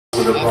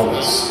with a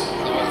promise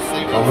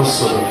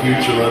of a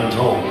future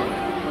untold.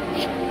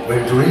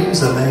 When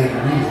dreams are made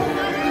real,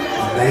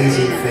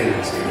 amazing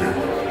things can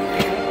happen.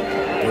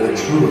 When a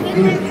true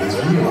affinity is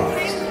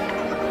realized,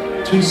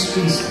 two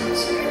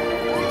species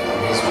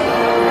become as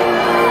one.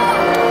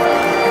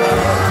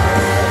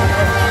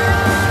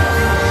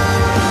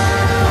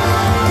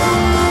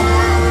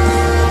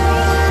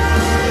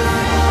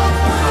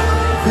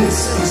 This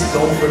is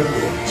Dolphin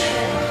Beach,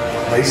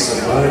 a place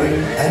of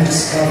learning and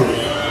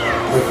discovery,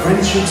 where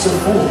friendships are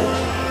formed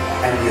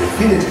and the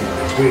affinity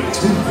between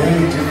two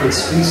very different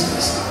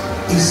species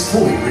is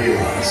fully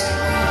realized.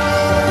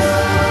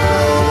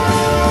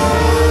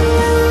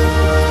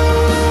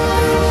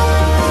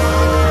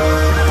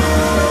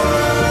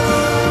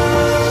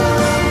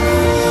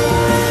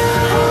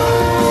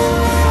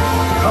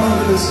 Come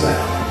with us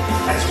now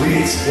as we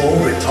explore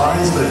the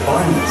ties that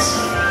bind us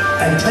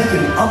and take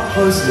an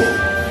up-close look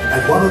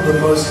at one of the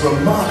most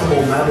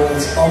remarkable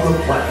mammals on the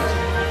planet,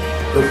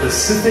 the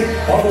Pacific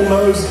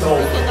bottlenose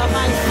dolphin.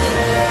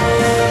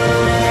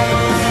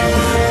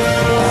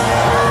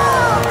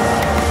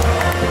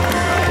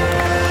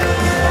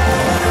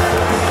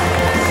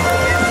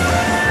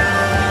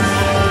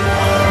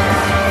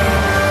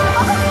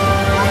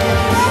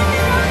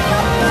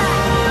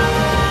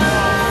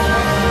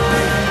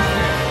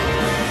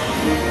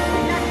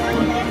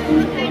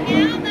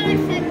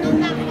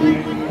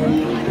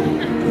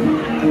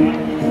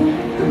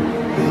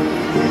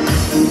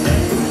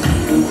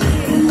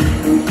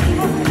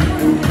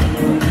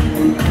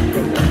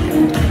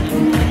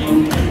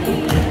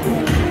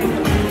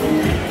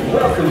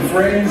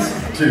 Friends,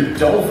 to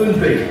Dolphin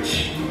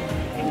Beach.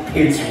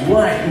 It's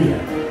right here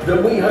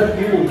that we hope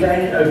you will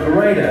gain a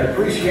greater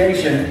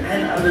appreciation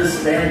and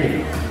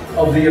understanding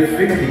of the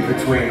affinity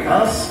between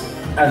us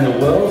and the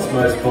world's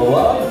most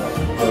beloved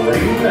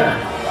marine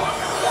mammal.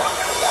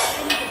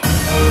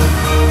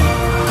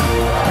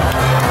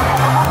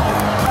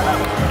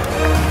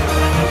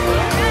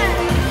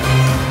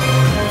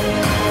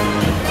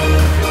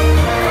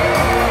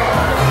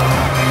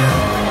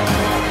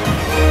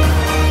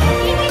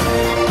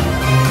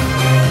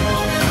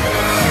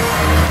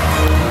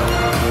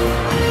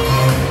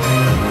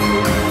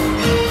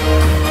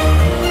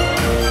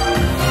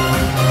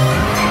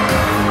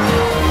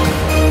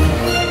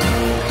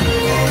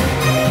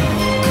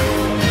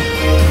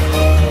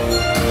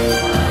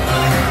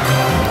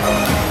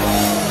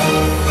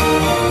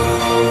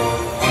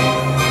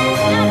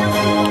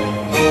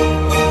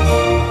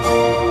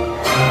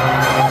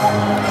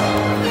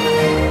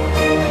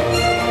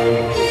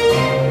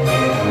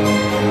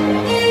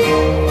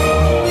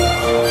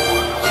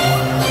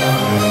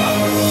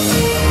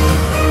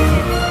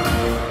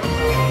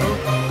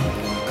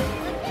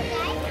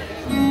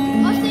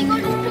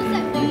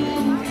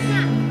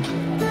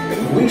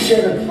 We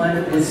share the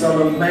planet with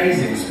some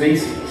amazing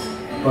species,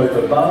 both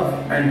above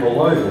and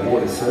below the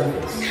water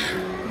surface.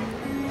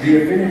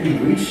 The affinity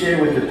we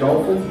share with the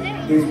dolphin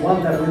is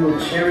one that we will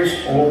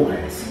cherish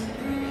always.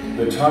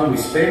 The time we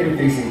spend with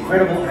these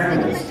incredible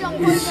animals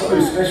is so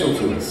special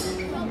to us,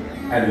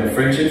 and the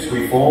friendships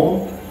we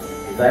form,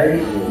 they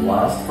will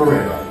last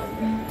forever.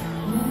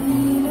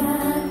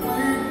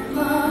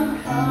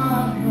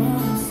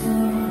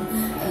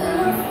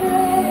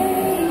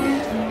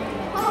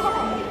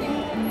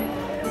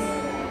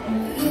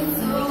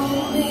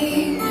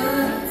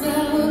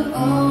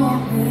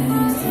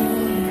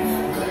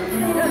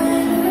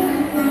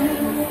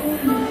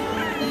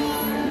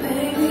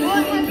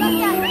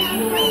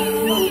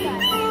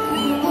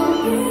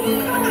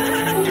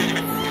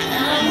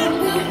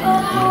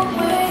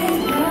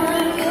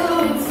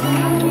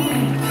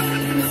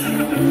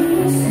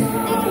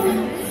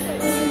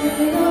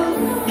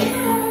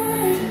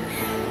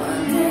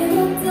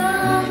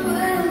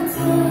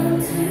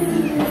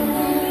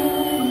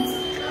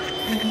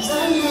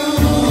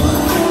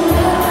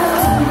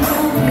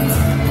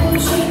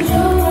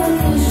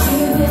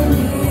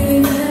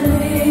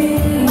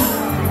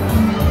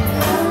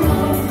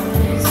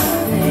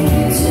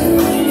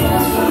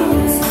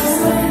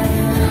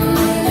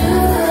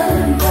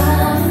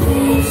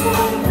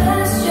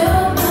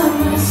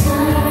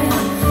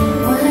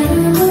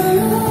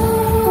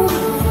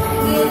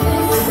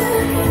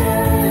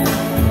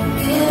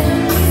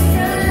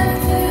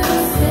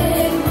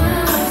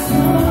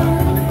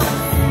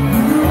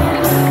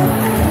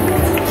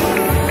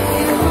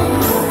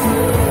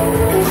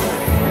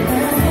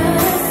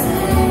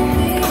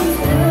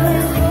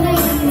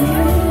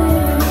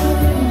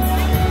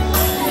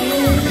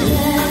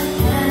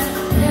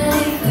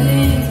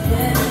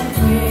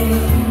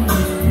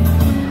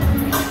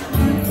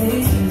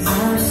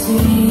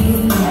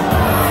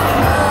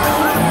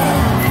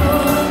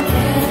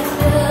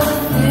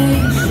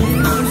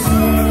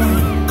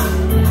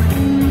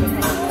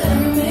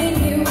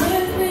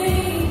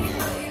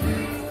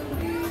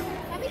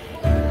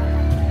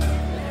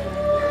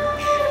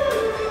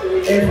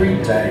 Every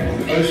day,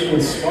 the ocean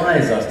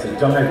inspires us to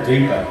dive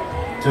deeper,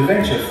 to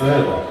venture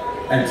further,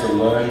 and to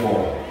learn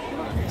more.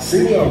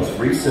 SeaWorld's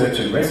Research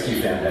and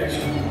Rescue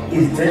Foundation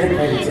is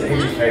dedicated to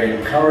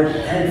educating current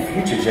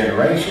and future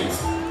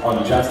generations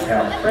on just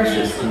how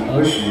precious the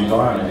ocean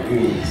environment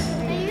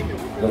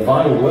is. The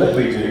vital work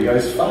we do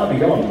goes far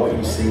beyond what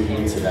you see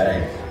here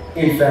today.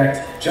 In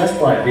fact, just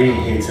by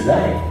being here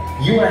today,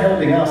 you are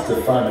helping us to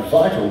fund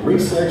vital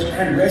research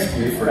and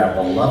rescue for our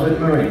beloved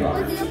marine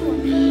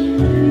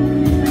life.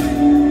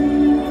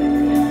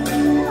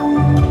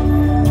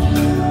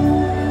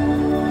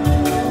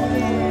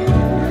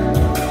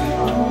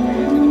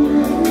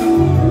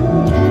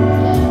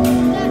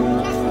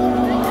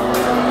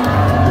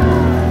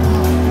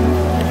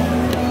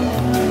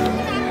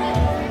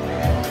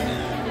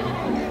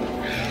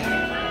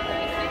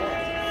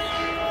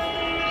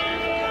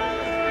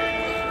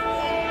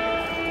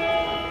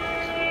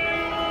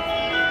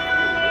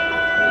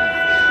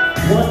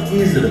 What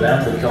is it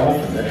about the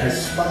dolphin that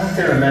has sparked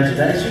their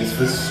imaginations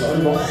for so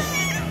long?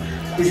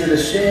 Is it a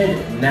shared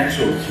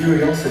natural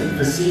curiosity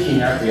for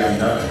seeking out the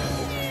unknown?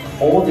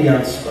 Or the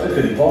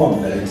unspoken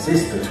bond that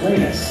exists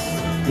between us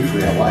if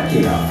we are lucky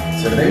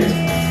enough to meet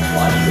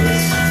like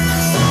this?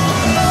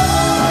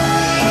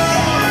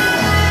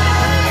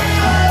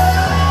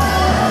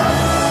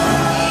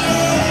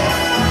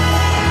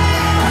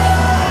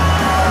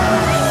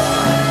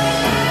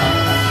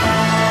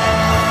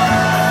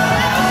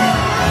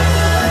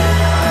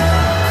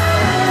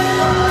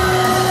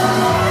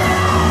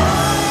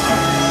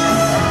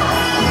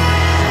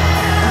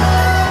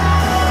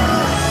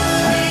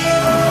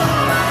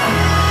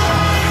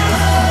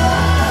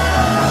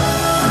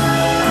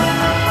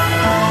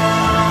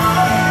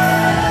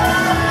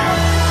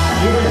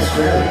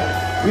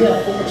 We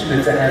are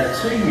fortunate to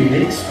have two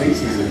unique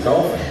species of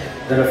dolphin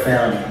that are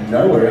found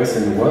nowhere else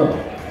in the world.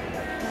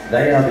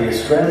 They are the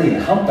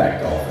Australian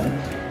humpback dolphin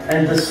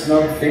and the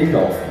snub-fin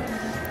dolphin.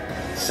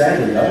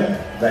 Sadly though,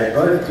 they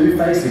both do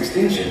face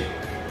extinction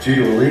due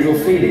to illegal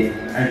feeding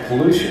and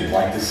pollution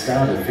like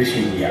discarded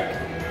fishing gear.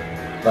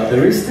 But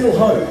there is still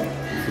hope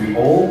if we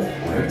all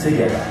work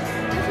together.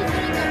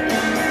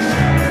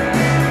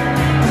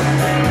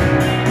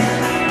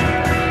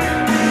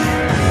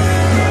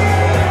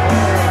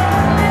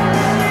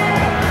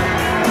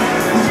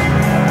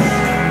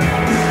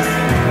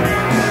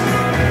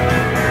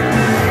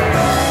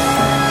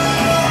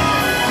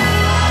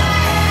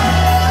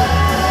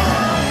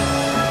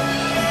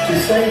 To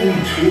say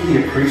we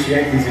truly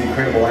appreciate these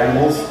incredible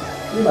animals,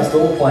 we must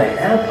all play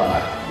our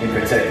part in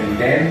protecting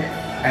them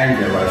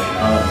and their ocean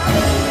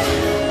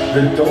home.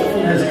 The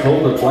dolphin has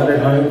called the planet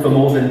home for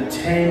more than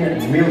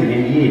 10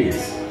 million years,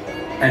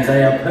 and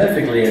they are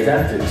perfectly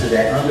adapted to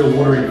their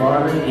underwater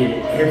environment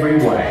in every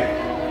way.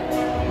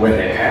 When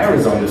their power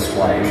is on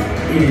display,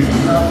 it is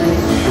nothing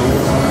short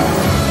of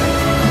amazing.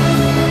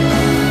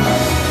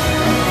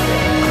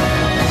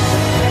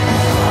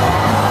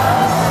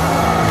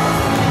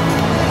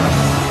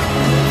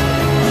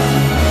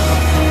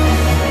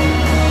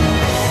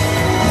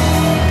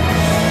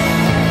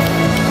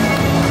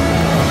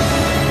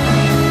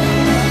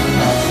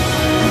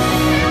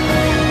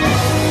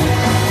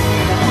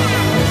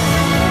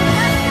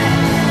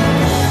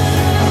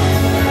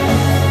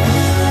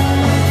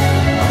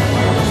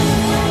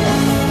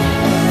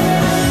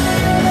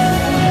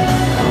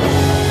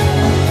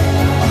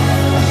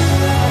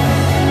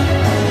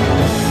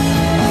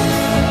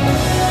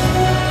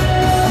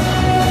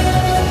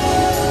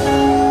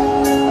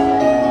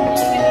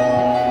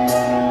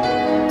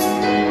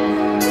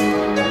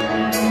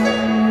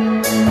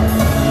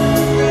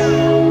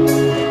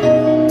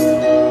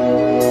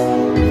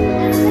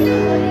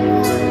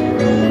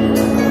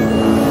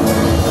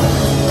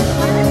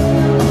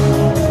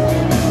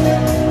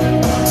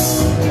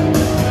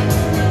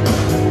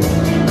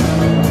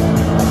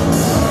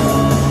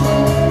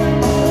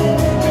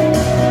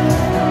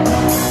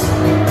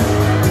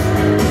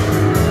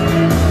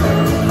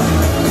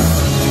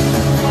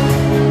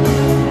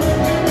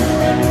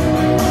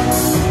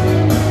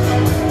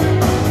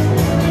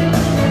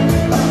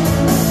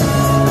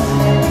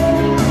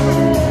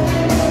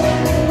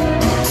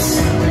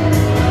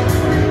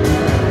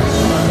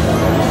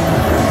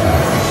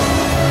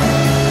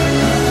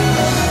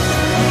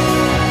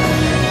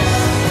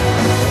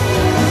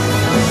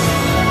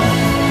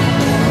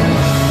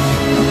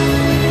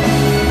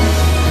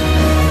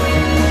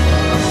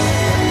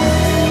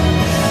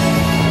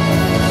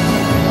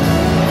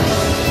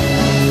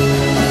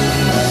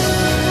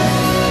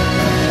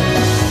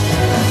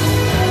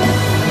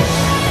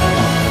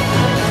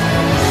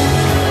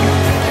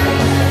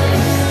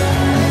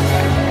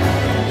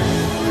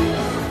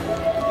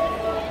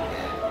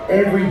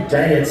 Every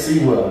day at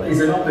SeaWorld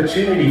is an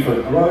opportunity for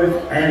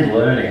growth and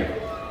learning.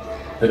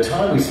 The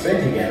time we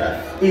spend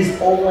together is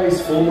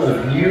always full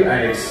of new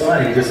and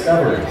exciting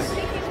discoveries.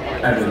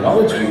 And the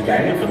knowledge we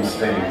gain from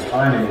spending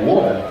time in the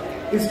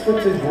water is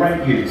put to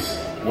great use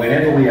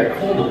whenever we are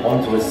called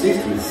upon to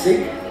assist with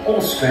sick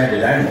or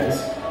stranded animals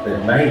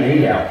that may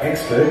need our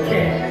expert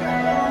care.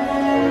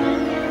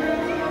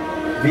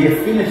 The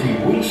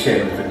affinity we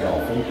share with the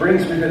dolphin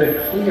brings with it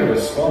a clear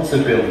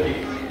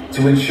responsibility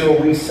to ensure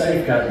we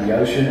safeguard the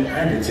ocean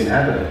and its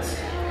inhabitants.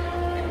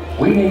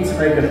 We need to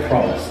make a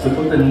promise to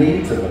put the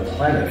needs of the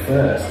planet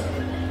first.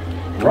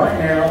 Right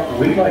now,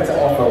 we'd like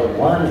to offer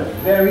one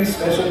very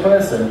special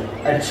person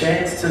a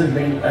chance to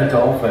meet a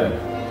dolphin.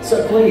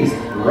 So please,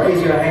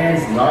 raise your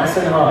hands nice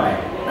and high,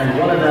 and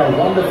one of our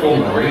wonderful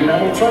marine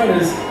mammal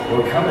trainers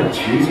will come and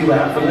choose you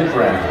out from the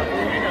crowd.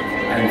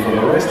 And for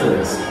the rest of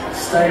us,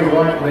 stay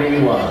right where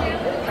you are,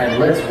 and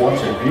let's watch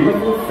a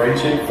beautiful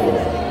friendship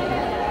form.